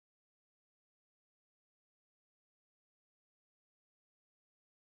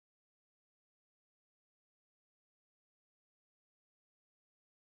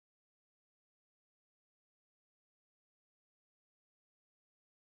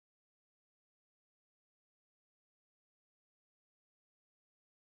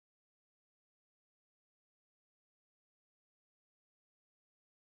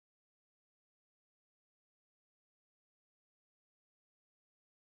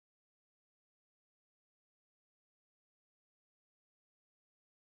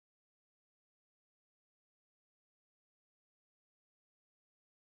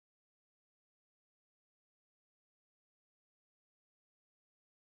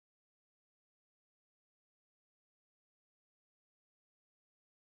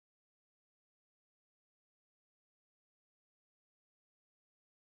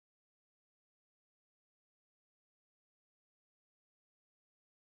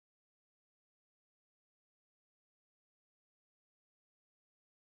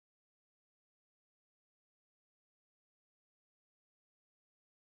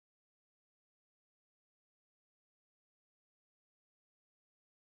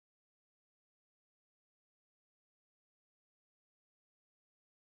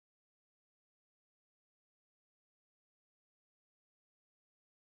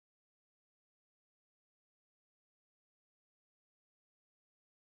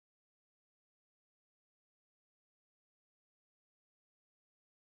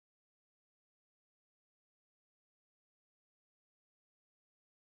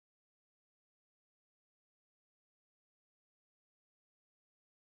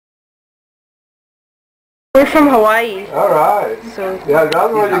We're from Hawaii. Alright. So yeah,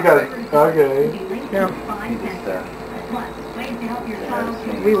 that's what you got. Okay. no,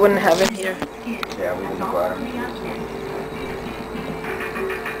 we wouldn't have it here. Yeah, we didn't go out.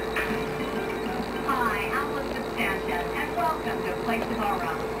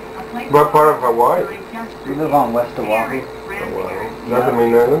 What part of Hawaii? We live on West Oahu. Hawaii. That's the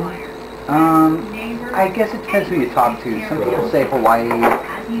main island? I guess it depends who you talk to. Some people say Hawaii,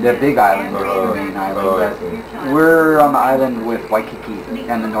 the big island, is the main island, but we're on the island with Waikiki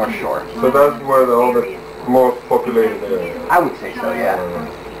and the North Shore. So that's where all the most populated area. I would say so, yeah.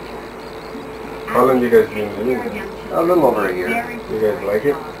 How long you guys been living there? A little over a year. You guys like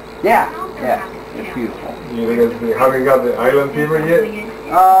it? Yeah, it's beautiful. You guys haven't got the island fever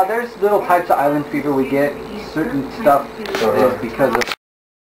yet? There's little types of island fever we get. Certain stuff is because of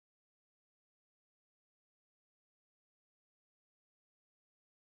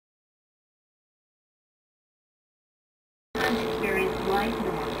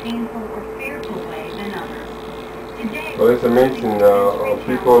Well, it's amazing.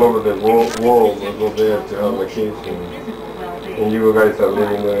 People all over the world will go there to have vacation, and you guys are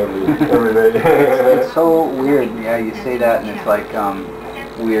living there every day. It's so weird. Yeah, you say that, and it's like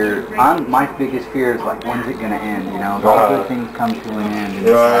weird. My biggest fear is like, when's it gonna end? You know, all good things come to an end. And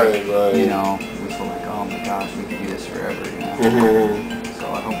Right. You know, we feel like, oh my gosh, we can do this forever. You know? So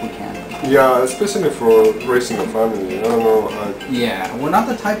I hope we can. Yeah, especially for raising a family. I don't know. Yeah, we're not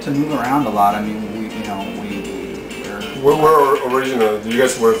the type to move around a lot. I mean, We're original. You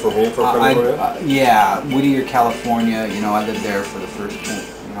guys were from here, from California? Yeah, Whittier, California. You know, I lived there for the first,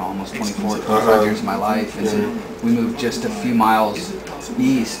 almost 25 years of my life, and then we moved just a few miles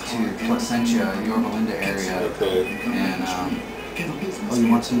east to Placentia, Yorba Linda area. Okay. And oh, you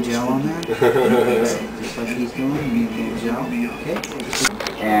want some gel on there? Just like he's doing. You need a little gel. Okay.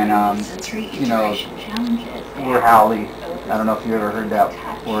 And we're Howley. I don't know if you ever heard that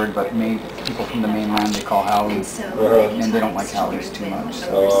word, but people from the mainland they call Howley, and they don't like Howleys too much. So.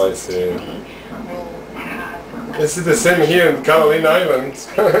 Oh, I see. It's the same here in Catalina Islands.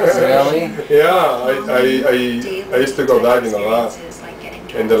 Really? Yeah, I used to go diving a lot,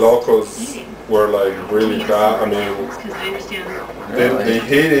 and the locals were like really bad. I mean, they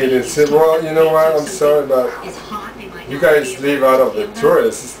hated it and said, well, you know what, I'm sorry, but you guys live out of the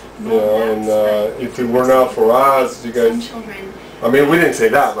tourists. You know, and if it were not for us, you guys. I mean, we didn't say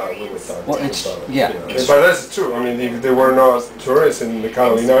that, but we were talking about it. Yeah. But that's true. I mean, if there were no tourists in the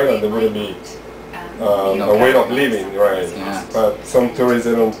Catalina Island, there wouldn't be a way of living, right? Yeah. But some tourists,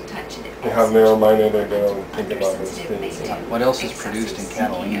 they have narrow minded and they don't think about those things. What else is produced in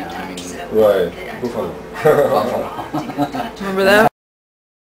Catalina? I mean, right, buffalo. Remember that?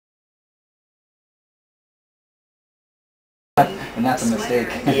 And that's a mistake.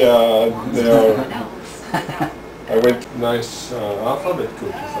 Yeah, they are. I went nice alphabet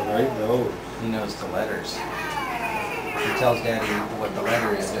cookies, right? No. He knows the letters. He tells Daddy what the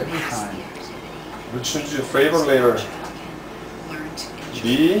letter is every time. Which is your favorite letter?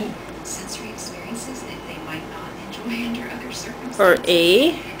 B? Or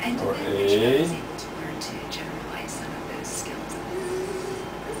A? Or A?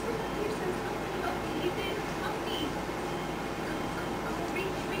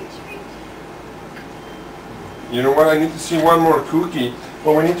 You know what, I need to see one more cookie.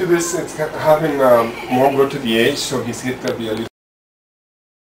 What we need to do is have him more go to the edge so his head can be a little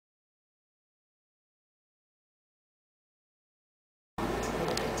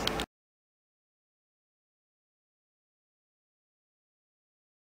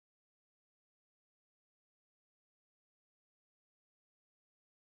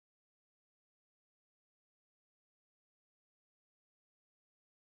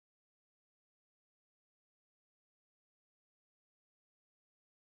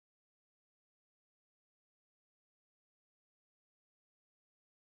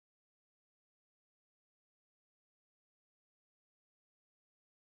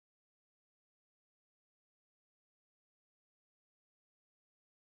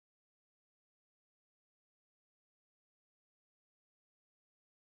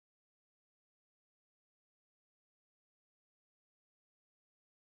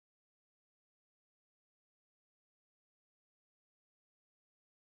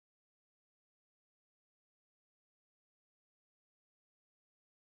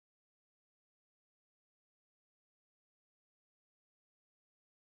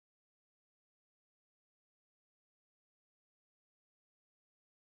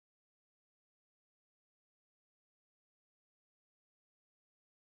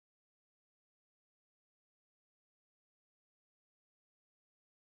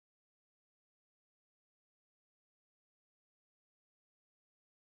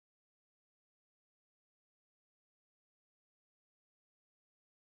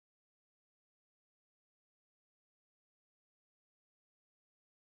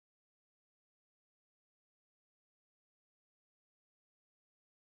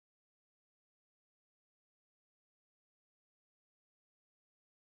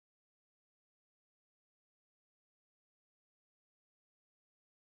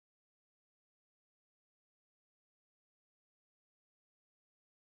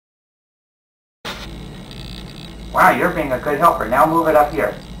Wow, you're being a good helper. Now move it up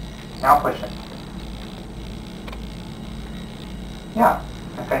here. Now push it. Yeah.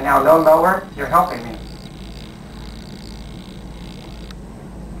 Okay, now no lower. You're helping me.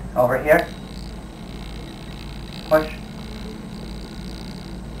 Over here. Push.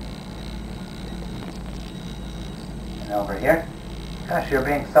 And over here. Gosh, you're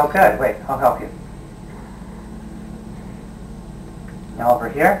being so good. Wait, I'll help you. Now over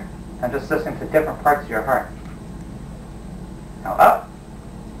here. I'm just listening to different parts of your heart. Now up.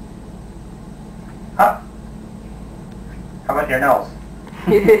 Up. How about your nose?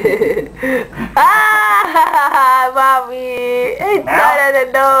 Ah, mommy! It's not the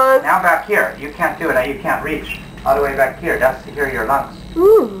nose. Now back here. You can't do it. You can't reach. All the way back here. That's to hear your lungs.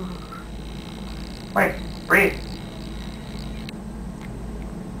 Ooh. Wait. Breathe.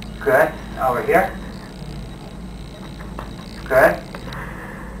 Good. Over here. Good.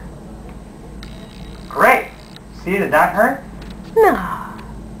 Great. See, did that hurt? No.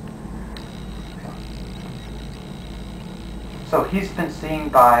 So he's been seen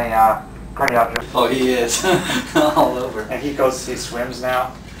by cardiologist. Oh, he is. All over. And he swims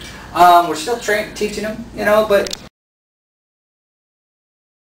now. We're still teaching him, you know, but